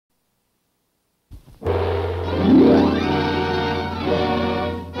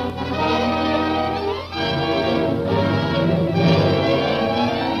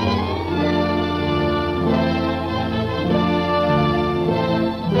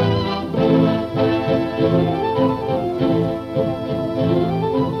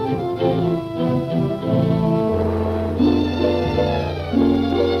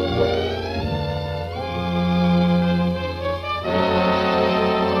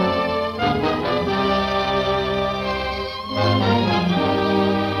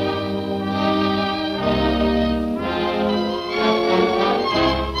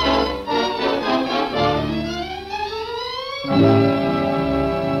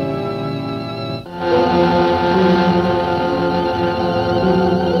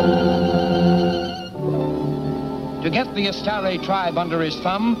Astare tribe under his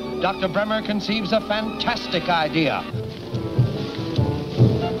thumb, Dr. Bremmer conceives a fantastic idea.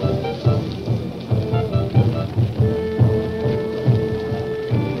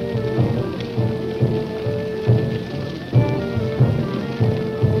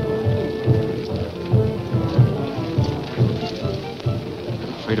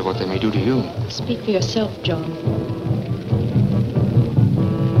 I'm afraid of what they may do to you. Speak for yourself, John.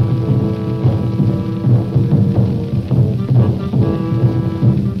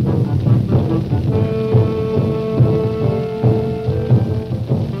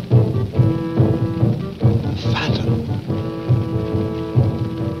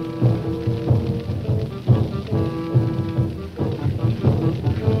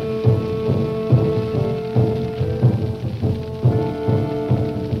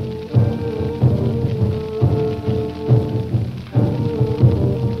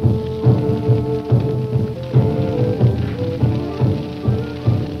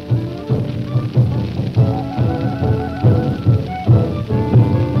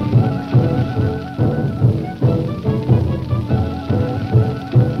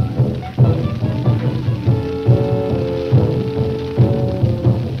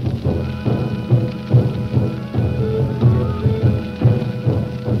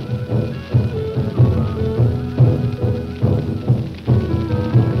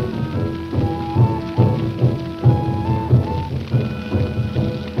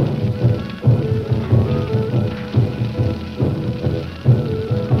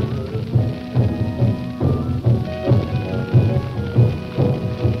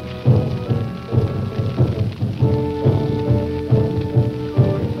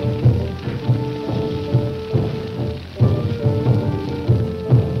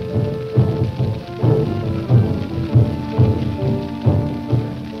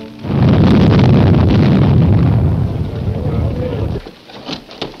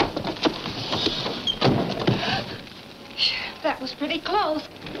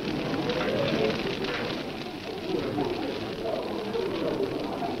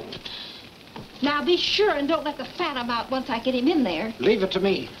 Now be sure and don't let the phantom out once I get him in there. Leave it to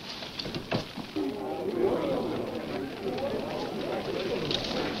me.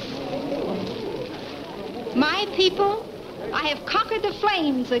 My people, I have conquered the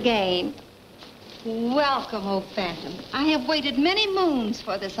flames again. Welcome, O Phantom. I have waited many moons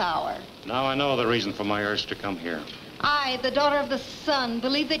for this hour. Now I know the reason for my urge to come here. I, the daughter of the sun,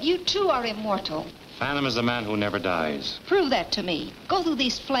 believe that you too are immortal. Phantom is the man who never dies. Prove that to me. Go through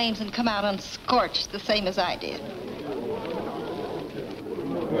these flames and come out unscorched, the same as I did.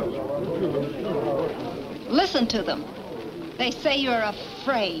 Listen to them. They say you're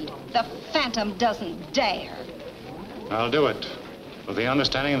afraid. The Phantom doesn't dare. I'll do it, with the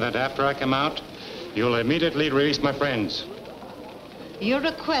understanding that after I come out, you'll immediately release my friends. Your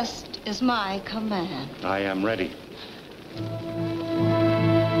request is my command. I am ready.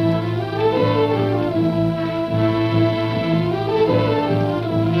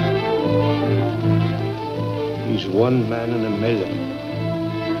 He's one man in a million.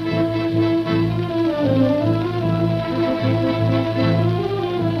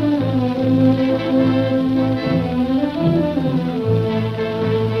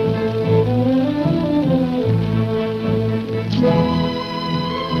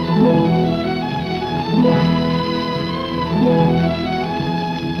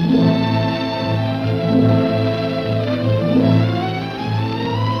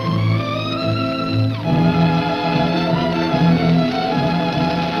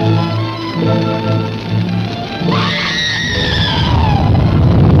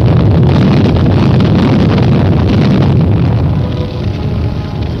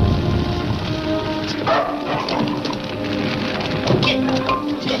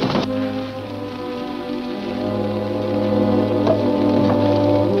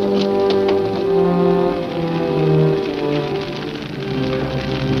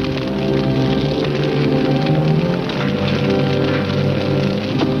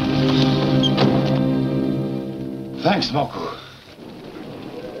 Moku.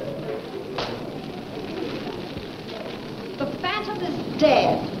 The Phantom is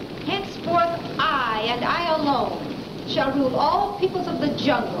dead. Henceforth, I, and I alone, shall rule all peoples of the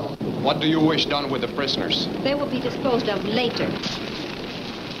jungle. What do you wish done with the prisoners? They will be disposed of later.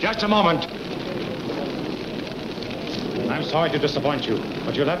 Just a moment. I'm sorry to disappoint you,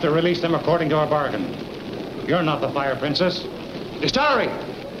 but you'll have to release them according to our bargain. You're not the Fire Princess. Istari,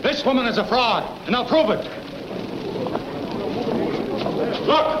 this woman is a fraud, and I'll prove it.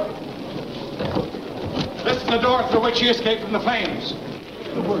 Look! This is the door through which she escaped from the flames.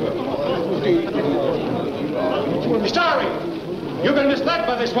 Starry! You've been misled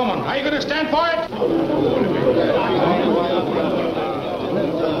by this woman. Are you going to stand for it?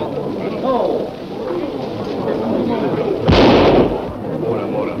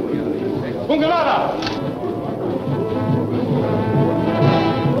 Bungalada!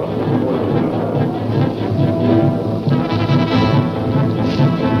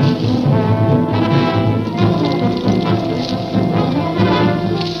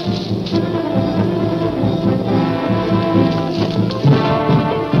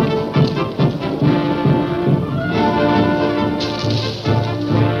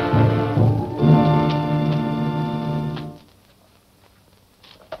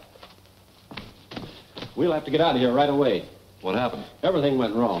 We'll have to get out of here right away. What happened? Everything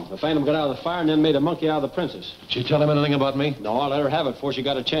went wrong. The Phantom got out of the fire and then made a monkey out of the princess. Did she tell him anything about me? No, I let her have it before she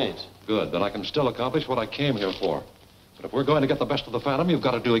got a chance. Good. Then I can still accomplish what I came here for. But if we're going to get the best of the Phantom, you've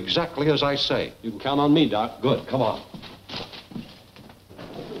got to do exactly as I say. You can count on me, Doc. Good. Come on.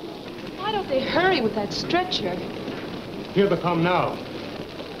 Why don't they hurry with that stretcher? Here they come now.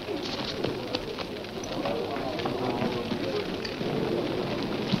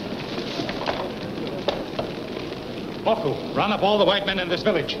 Falk, round up all the white men in this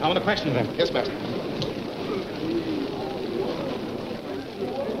village. I want to question them. Yes, master.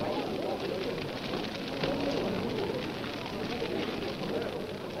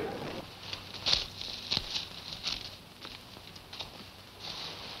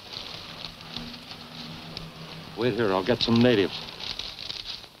 Wait here. I'll get some natives.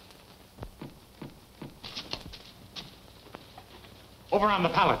 Over on the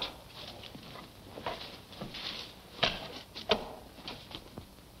pallet.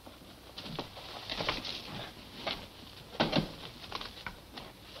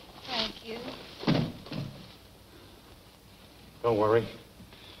 Thank you. Don't worry.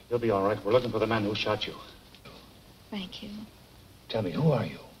 You'll be all right. We're looking for the man who shot you. Thank you. Tell me, who are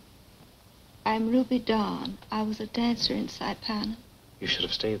you? I'm Ruby Dawn. I was a dancer in Saipan. You should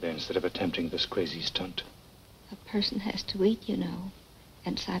have stayed there instead of attempting this crazy stunt. A person has to eat, you know.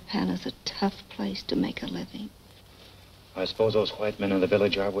 And Saipana's a tough place to make a living. I suppose those white men in the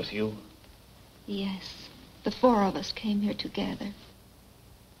village are with you? Yes. The four of us came here together.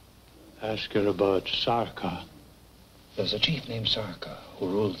 Ask her about Sarka. There's a chief named Sarka who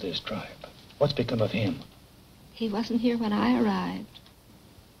ruled this tribe. What's become of him? He wasn't here when I arrived.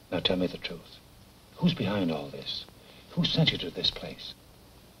 Now tell me the truth. Who's behind all this? Who sent you to this place?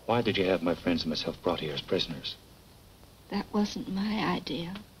 Why did you have my friends and myself brought here as prisoners? That wasn't my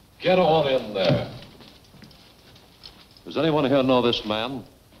idea. Get on in there. Does anyone here know this man?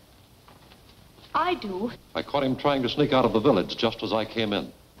 I do. I caught him trying to sneak out of the village just as I came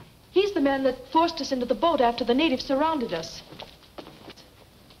in. He's the man that forced us into the boat after the natives surrounded us.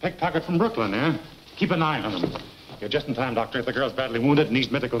 Pickpocket from Brooklyn, eh? Keep an eye on him. You're just in time, Doctor. The girl's badly wounded and needs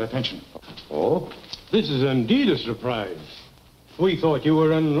medical attention. Oh? This is indeed a surprise. We thought you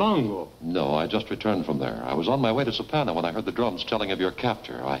were in Longo. No, I just returned from there. I was on my way to Sapana when I heard the drums telling of your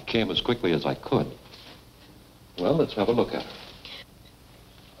capture. I came as quickly as I could. Well, let's have a look at her.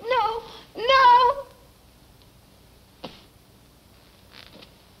 No! No!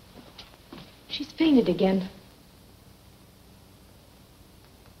 She's fainted again.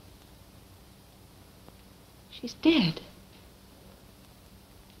 She's dead.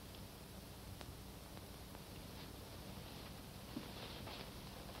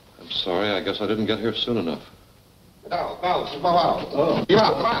 I'm sorry. I guess I didn't get here soon enough.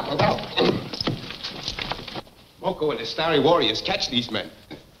 Moko and his starry warriors catch these men.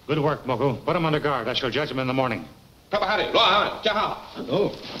 Good work, Moko. Put him under guard. I shall judge him in the morning.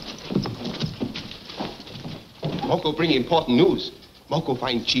 Moko bring important news. Moko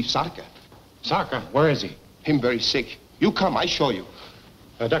find Chief Sarka. Sarka, where is he? Him very sick. You come, I show you.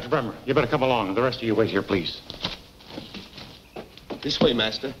 Dr. Bremmer, you better come along. The rest of you wait here, please. This way,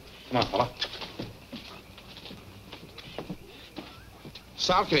 master. Come on, fella.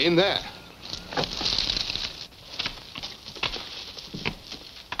 Sarka in there.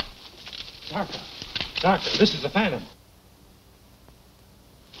 Sarka. Doctor, this is the Phantom.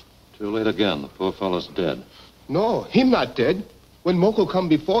 Too late again. The poor fellow's dead. No, him not dead. When Moko come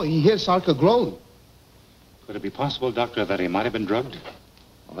before, he hears Sarka groan. Could it be possible, Doctor, that he might have been drugged?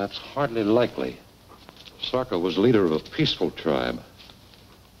 Well, that's hardly likely. Sarka was leader of a peaceful tribe.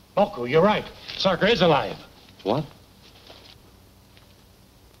 Moko, you're right. Sarka is alive. What?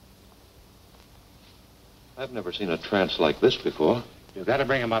 I've never seen a trance like this before. You've got to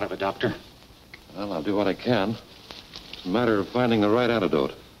bring him out of it, Doctor. Well, I'll do what I can. It's a matter of finding the right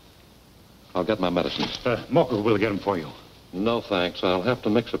antidote. I'll get my medicines. Moko will get him for you. No, thanks. I'll have to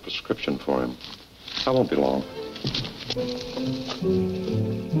mix a prescription for him. I won't be long.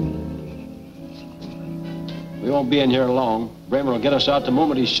 We won't be in here long. Bremmer will get us out the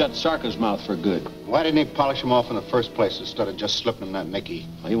moment he shut Sarka's mouth for good. Why didn't he polish him off in the first place instead of just slipping him that Mickey?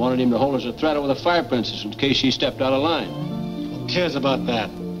 He wanted him to hold us a threat with the fire princess in case she stepped out of line. Who cares about that?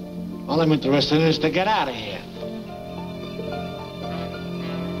 All I'm interested in is to get out of here.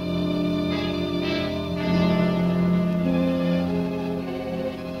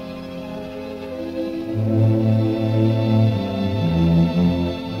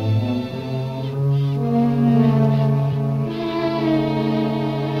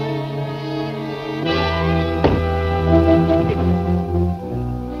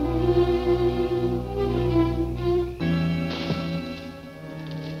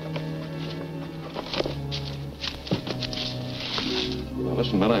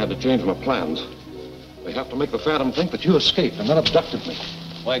 Change my plans. We have to make the Phantom think that you escaped and then abducted me.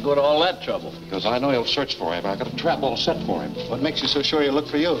 Why go to all that trouble? Because I know he'll search for him. I've got a trap all set for him. What makes you so sure he'll look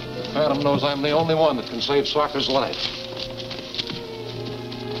for you? The Phantom knows I'm the only one that can save Sarka's life.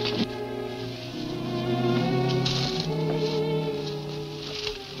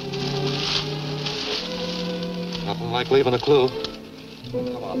 Nothing like leaving a clue.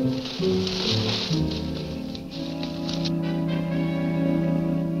 Come on.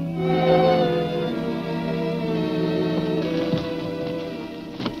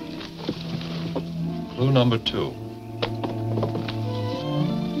 Clue number 2.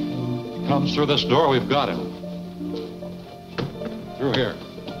 Comes through this door, we've got him. Through here.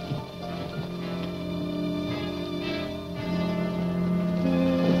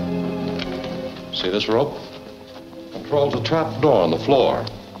 See this rope? Controls a trap door on the floor.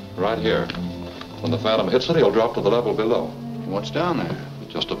 Right here. When the Phantom hits it, he'll drop to the level below. What's down there?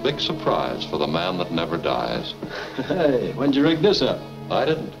 Just a big surprise for the man that never dies. Hey, when'd you rig this up? I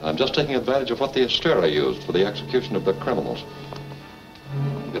didn't. I'm just taking advantage of what the Astera used for the execution of the criminals.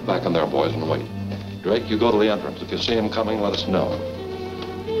 Get back in there, boys, and wait. Drake, you go to the entrance. If you see him coming, let us know.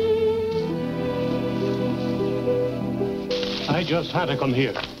 I just had to come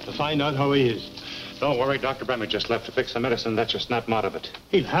here to find out how he is. Don't worry, Dr. Bremmer just left to fix the medicine that should snap him out of it.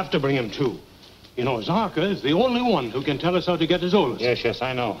 He'll have to bring him too. You know, Zarka is the only one who can tell us how to get his Zoloz. Yes,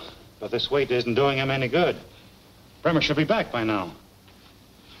 I know. But this wait isn't doing him any good. Bremmer should be back by now.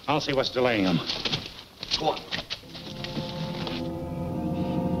 I'll see what's delaying him. Go on.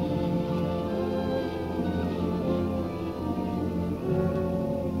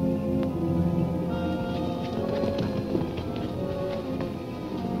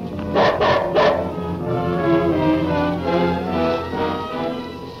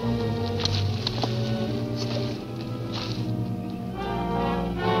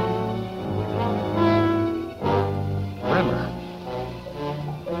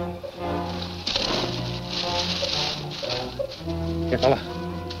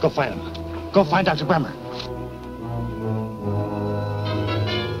 Go find him. Go find Dr. Bremmer.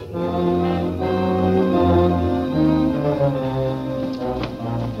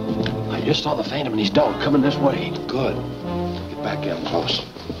 I just saw the Phantom and his dog coming this way. Good. Get back in close.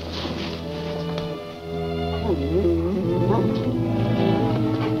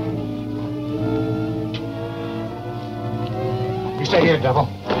 You stay here, devil.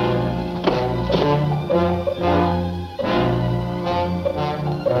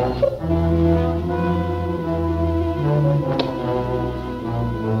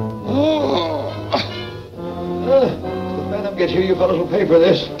 Get here, you fellas will pay for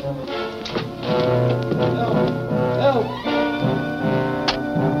this. Help!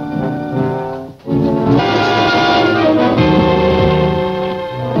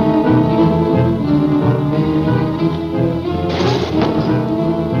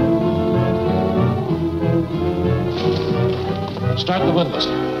 Start the windlass.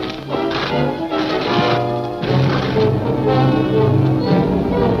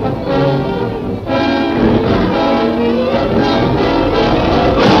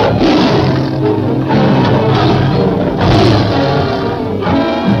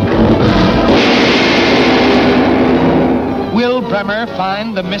 Bremmer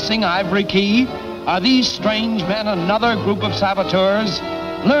find the missing ivory key? Are these strange men another group of saboteurs?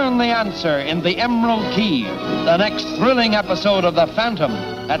 Learn the answer in The Emerald Key, the next thrilling episode of The Phantom,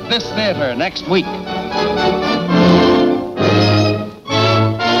 at this theater next week.